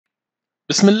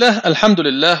بسم الله، الحمد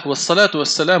لله، والصلاة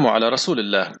والسلام على رسول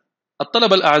الله.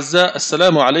 الطلبة الأعزاء،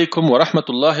 السلام عليكم ورحمة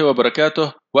الله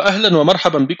وبركاته، وأهلا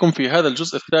ومرحبا بكم في هذا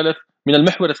الجزء الثالث من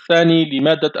المحور الثاني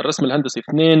لمادة الرسم الهندسي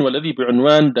 2، والذي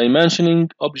بعنوان Dimensioning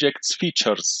Objects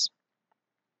Features.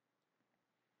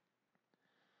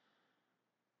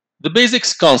 The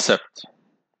basics concept.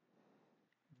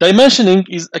 Dimensioning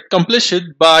is accomplished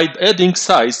by adding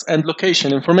size and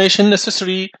location information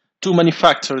necessary to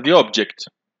manufacture the object.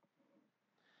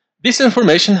 This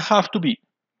information have to be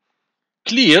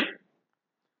clear,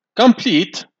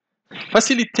 complete,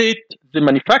 facilitate the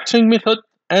manufacturing method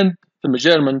and the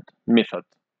measurement method.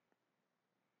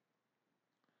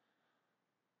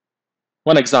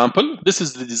 One example, this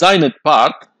is the designed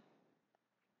part.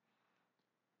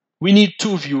 We need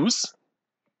two views.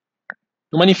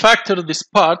 To manufacture this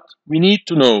part, we need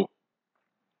to know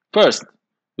first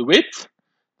the width,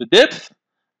 the depth,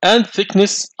 and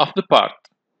thickness of the part.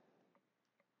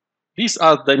 These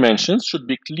are dimensions, should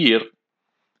be clear.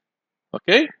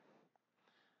 Okay?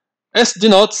 S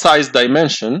denotes size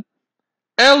dimension,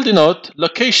 L denotes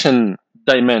location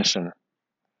dimension.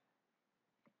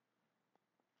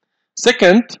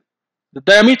 Second, the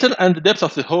diameter and the depth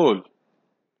of the hole.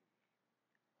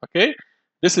 Okay?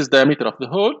 This is diameter of the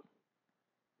hole.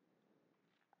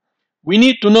 We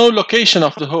need to know location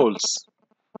of the holes.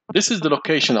 This is the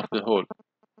location of the hole.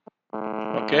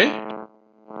 Okay?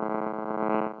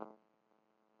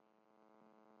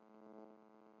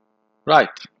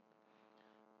 Right.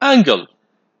 Angle.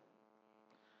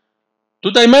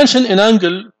 To dimension an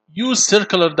angle, use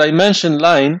circular dimension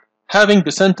line having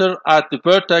the center at the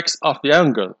vertex of the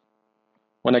angle.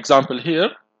 One example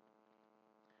here.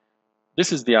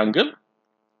 This is the angle.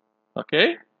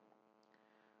 Okay?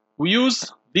 We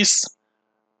use this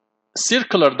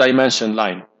circular dimension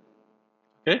line.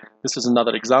 Okay? This is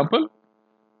another example.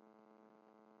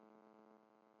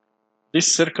 This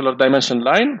circular dimension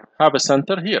line have a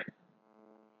center here.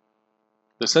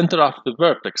 The center of the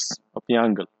vertex of the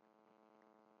angle.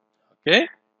 Okay?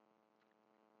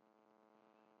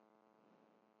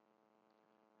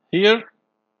 Here,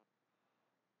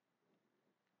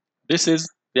 this is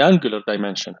the angular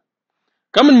dimension.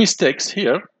 Common mistakes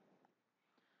here.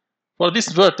 For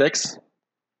this vertex,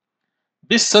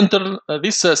 this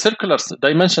circular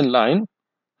dimension line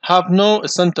have no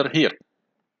center here.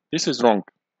 This is wrong.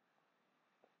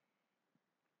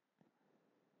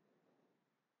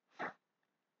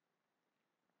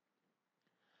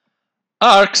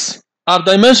 Arcs are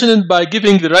dimensioned by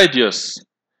giving the radius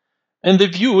and the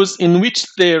views in which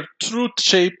their true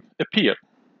shape appear.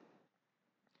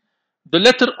 The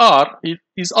letter R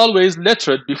is always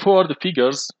lettered before the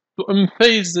figures to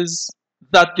emphasize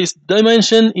that this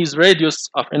dimension is radius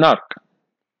of an arc.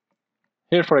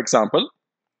 Here, for example,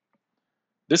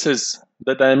 this is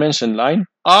the dimension line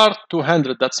R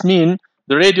 200. That's mean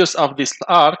the radius of this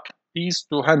arc is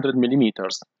 200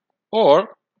 millimeters.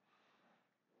 Or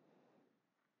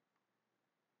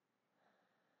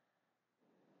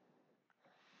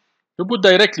to put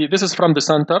directly, this is from the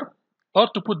center, or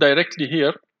to put directly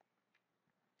here,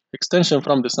 extension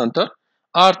from the center,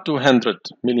 are 200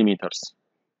 millimeters.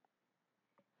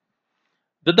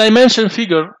 The dimension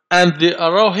figure and the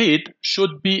arrowhead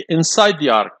should be inside the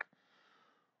arc,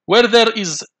 where there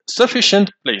is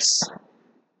sufficient place.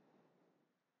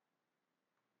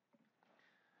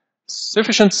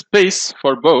 Sufficient space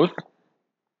for both.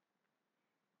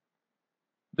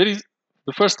 There is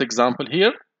the first example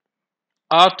here.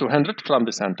 R200 from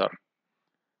the center.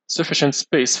 Sufficient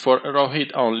space for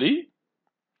arrowhead only.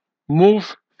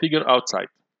 Move figure outside.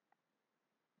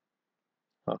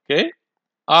 Okay.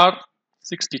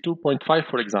 R62.5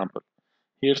 for example.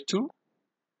 Here too.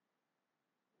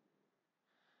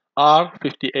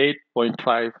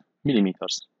 R58.5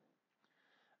 millimeters.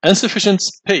 Insufficient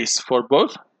space for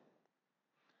both.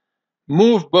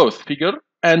 Move both figure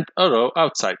and arrow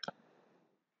outside.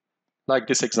 Like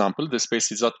this example, the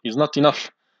space is not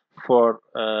enough for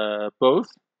both.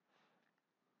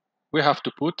 We have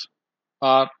to put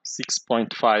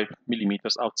R6.5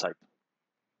 millimeters outside.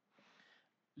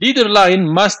 Leader line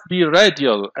must be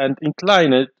radial and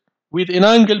inclined with an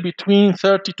angle between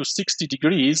 30 to 60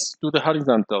 degrees to the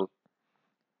horizontal.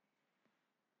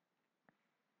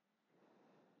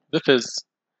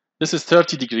 This is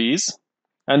 30 degrees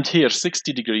and here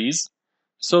 60 degrees.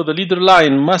 So the leader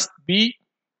line must be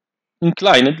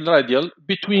inclined radial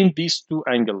between these two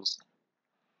angles.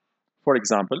 For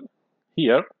example,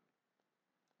 here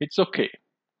it's okay.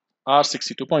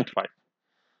 R62.5.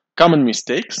 Common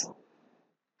mistakes.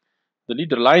 The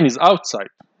leader line is outside.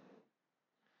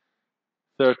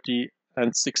 30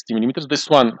 and 60 millimeters. This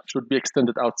one should be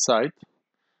extended outside.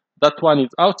 that one is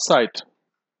outside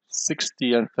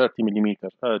 60 and 30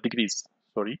 degrees.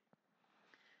 Sorry.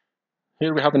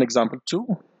 Here we have an example too.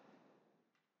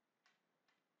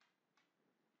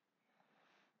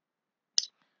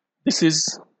 This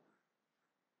is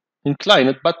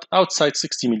inclined but outside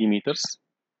 60 millimeters.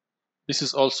 This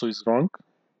is also wrong.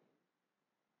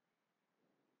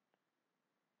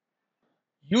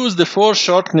 Use the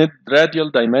foreshortened radial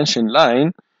dimension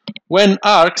line when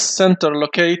arc's center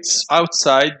locates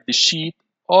outside the sheet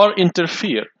or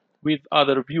interfere with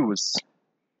other views.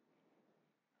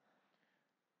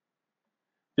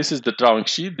 This is the drawing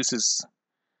sheet. This is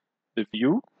the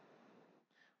view.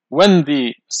 When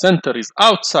the center is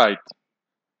outside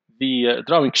the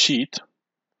drawing sheet,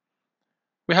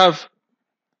 we have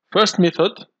first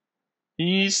method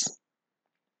is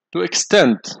to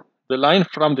extend the line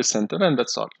from the center, and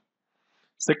that's all.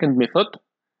 Second method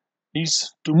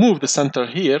is to move the center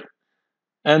here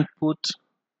and put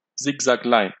zigzag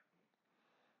line.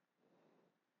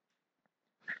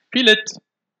 Fillet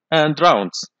and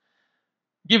rounds.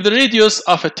 Give the radius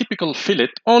of a typical fillet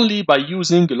only by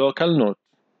using a local node.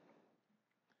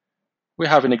 We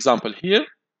have an example here.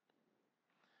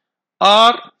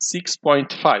 R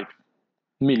 6.5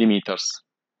 millimeters.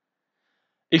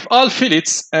 If all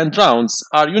fillets and rounds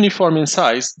are uniform in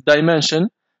size, dimension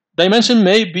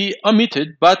may be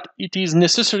omitted, but it is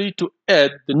necessary to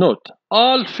add the note.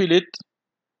 All fillet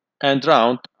and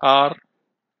round are,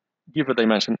 give a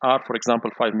dimension R, for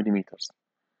example, 5 millimeters.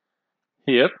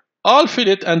 Here, all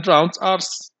fillet and rounds are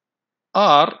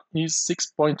R is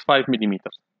 6.5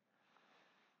 millimeters.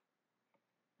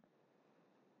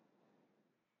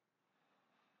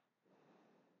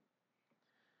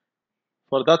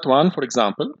 For that one, for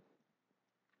example,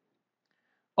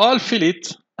 all fillet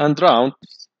and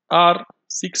rounds are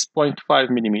 6.5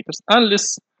 millimeters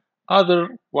unless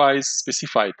otherwise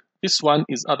specified. This one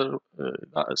is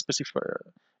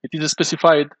it is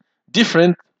specified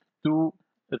different to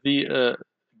the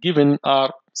given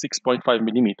are 6.5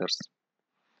 millimeters.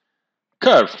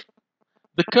 Curve.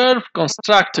 The curve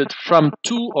constructed from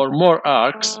two or more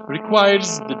arcs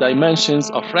requires the dimensions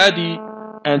of radii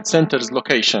and center's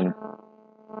location.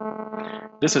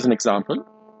 This is an example.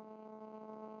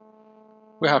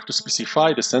 We have to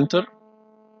specify the center,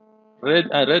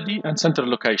 radii, and center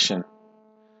location.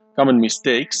 Common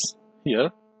mistakes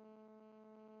here.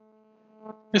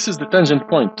 This is the tangent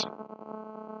point.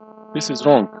 This is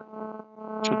wrong.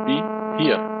 It should be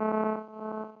here.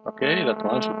 Okay, that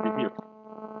one should be here.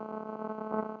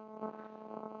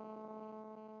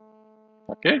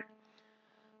 Okay.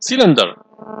 Cylinder.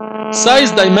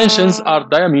 Size dimensions are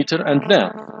diameter and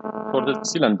length for the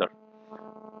cylinder.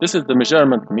 This is the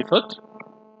measurement method.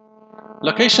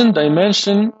 Location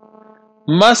dimension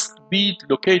must be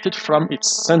located from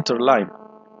its center line.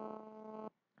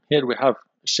 Here we have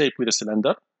a shape with a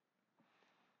cylinder.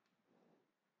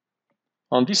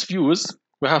 On these views,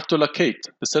 we have to locate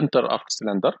the center of the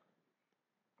cylinder.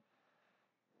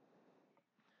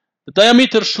 The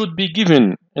diameter should be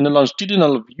given in a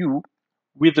longitudinal view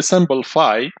with the symbol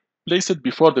phi placed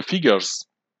before the figures.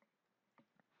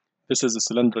 This is a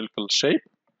cylindrical shape.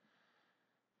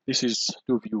 This is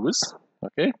two views.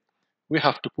 Okay, we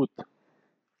have to put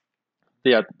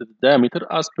the diameter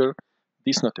as per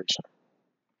this notation.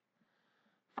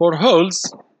 For holes,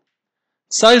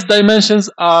 size dimensions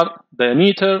are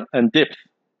diameter and depth.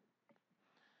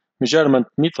 Measurement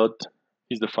method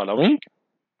is the following.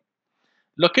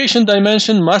 Location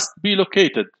dimension must be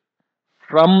located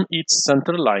from its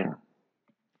center line.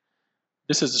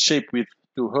 This is a shape with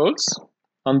two holes.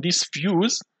 On these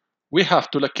views, we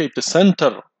have to locate the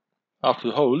center of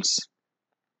the holes.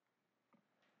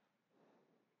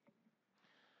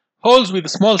 Holes with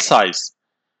small size.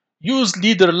 Use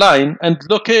leader line and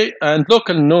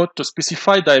local node to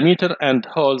specify diameter and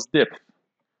holes depth.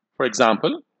 For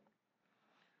example,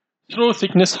 through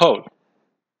thickness hole.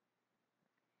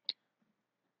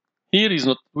 Here is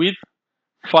not with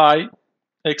phi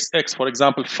xx, for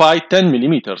example, phi 10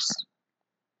 millimeters,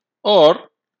 or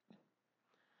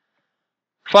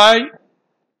phi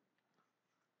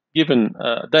given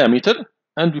diameter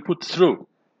and we put through,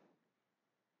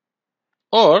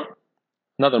 or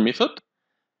another method,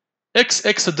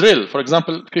 xx drill, for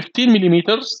example, 15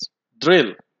 millimeters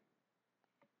drill.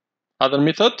 Other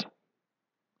method,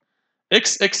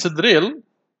 xx drill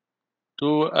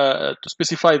to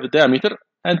specify the diameter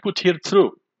and put here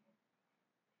through.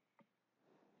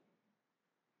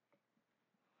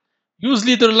 Use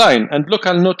leader line and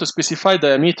local node to specify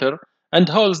diameter and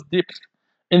holes depth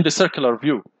in the circular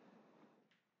view.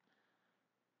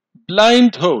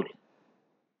 Blind hole.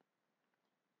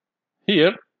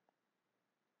 Here,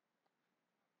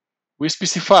 we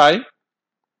specify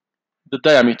the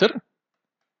diameter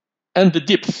and the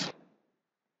depth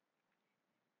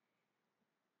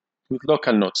with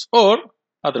local nodes, or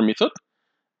other method,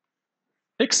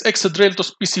 XX drill to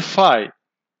specify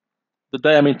the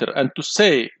diameter and to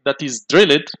say that is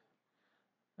drilled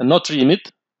and not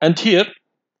remit, and here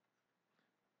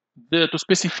to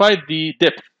specify the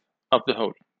depth of the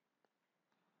hole.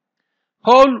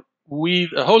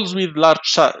 Holes with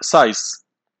large size.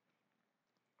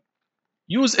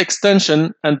 Use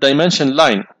extension and dimension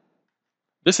line.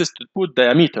 This is to put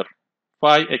diameter,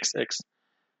 phi xx.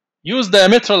 Use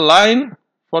diametral line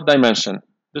for dimension.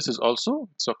 This is also,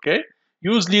 it's okay.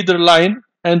 Use leader line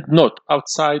and note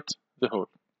outside the hole.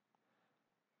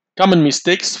 Common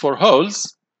mistakes for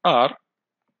holes are,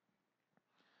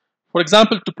 for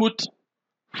example, to put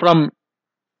from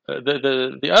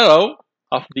the arrow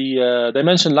of the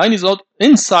dimension line is not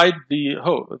inside the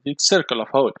hole, the circle of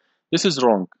hole. This is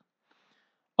wrong.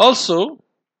 Also,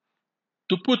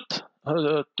 to put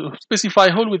to specify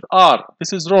hole with R,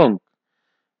 this is wrong.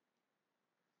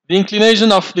 The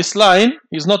inclination of this line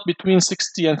is not between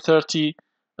 60 and 30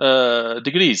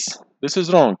 degrees. This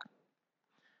is wrong.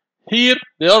 Here,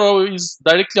 the arrow is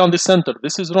directly on the center.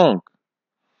 This is wrong.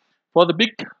 For the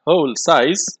big hole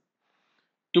size,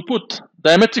 to put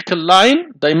diametrical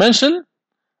line, dimension,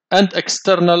 and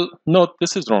external note,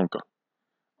 this is wrong.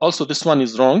 Also, this one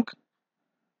is wrong.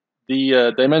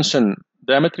 The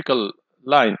diametrical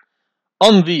line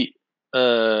on the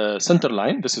center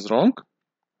line, this is wrong.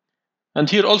 And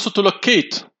here also to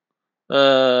locate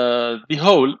the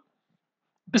hole,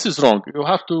 this is wrong. You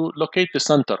have to locate the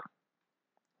center.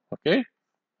 Okay?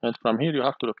 And from here you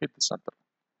have to locate the center.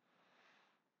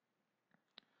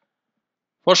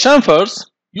 For chamfers,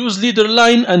 use leader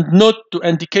line and note to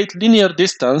indicate linear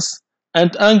distance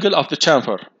and angle of the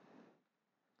chamfer.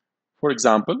 For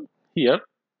example, here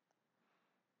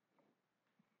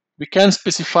we can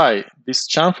specify this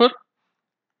chamfer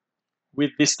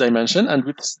with this dimension and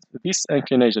with this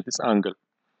inclination, this angle,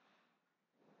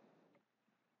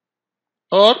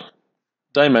 or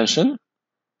dimension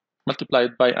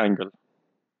multiplied by angle.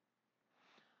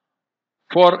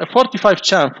 For a 45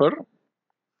 chamfer,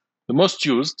 the most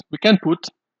used, we can put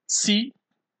C,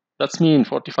 that's mean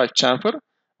 45 chamfer,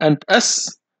 and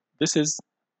S, this is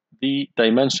the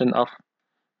dimension of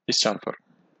this chamfer.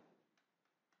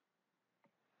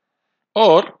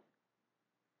 Or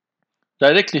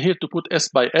directly here to put S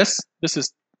by S, this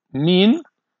is mean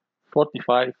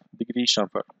 45 degree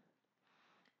chamfer.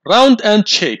 Round end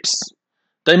shapes.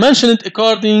 Dimension it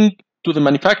according to the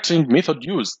manufacturing method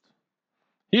used.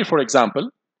 Here, for example,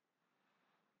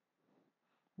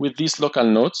 with these local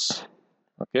nodes,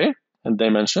 okay, and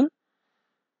dimension,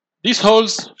 these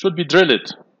holes should be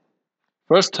drilled.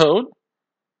 First hole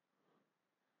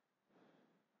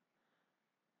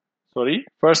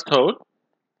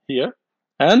here,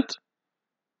 and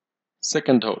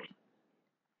second hole.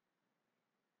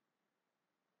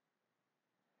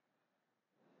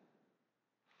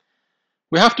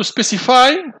 We have to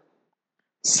specify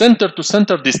center to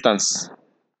center distance.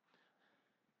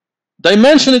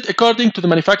 Dimension it according to the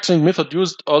manufacturing method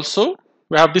used also.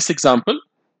 We have this example,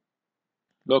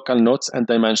 local nodes and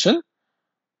dimension.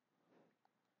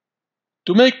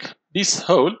 To make this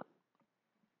hole,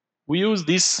 we use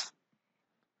this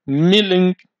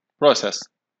milling process.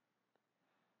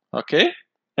 Okay,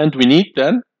 and we need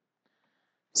then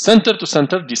center to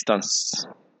center distance.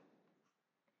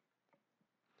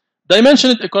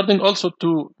 Dimension it according also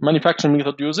to manufacturing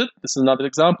method used. This is another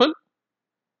example.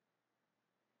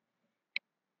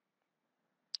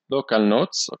 Local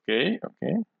nodes, okay.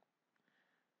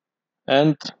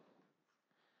 And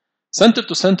center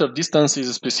to center distance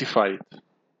is specified.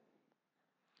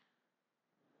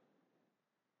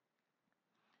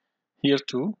 Here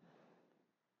too.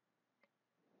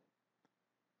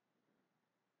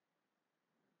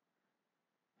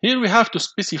 Here we have to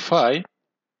specify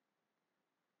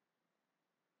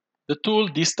the tool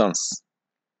distance.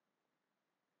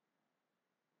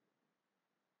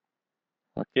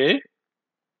 Okay.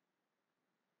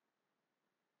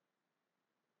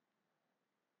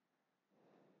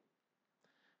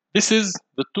 This is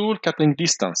the tool cutting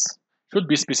distance. Should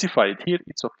be specified. Here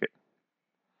it's okay.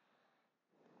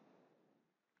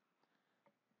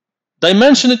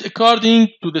 Dimension it according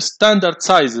to the standard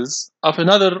sizes of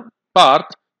another part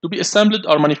to be assembled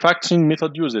or manufacturing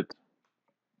method used.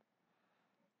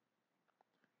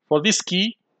 For this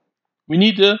key, we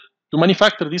need to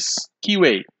manufacture this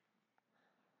keyway.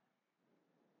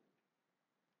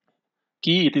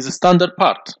 Key, it is a standard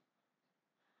part.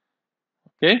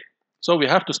 Okay, so we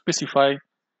have to specify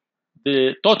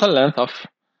the total length of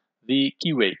the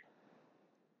keyway.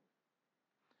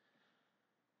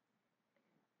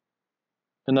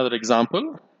 another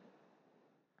example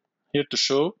here to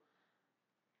show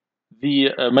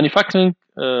the manufacturing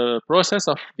process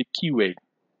of the keyway.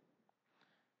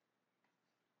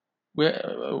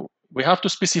 We have to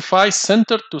specify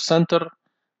center to center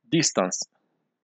distance.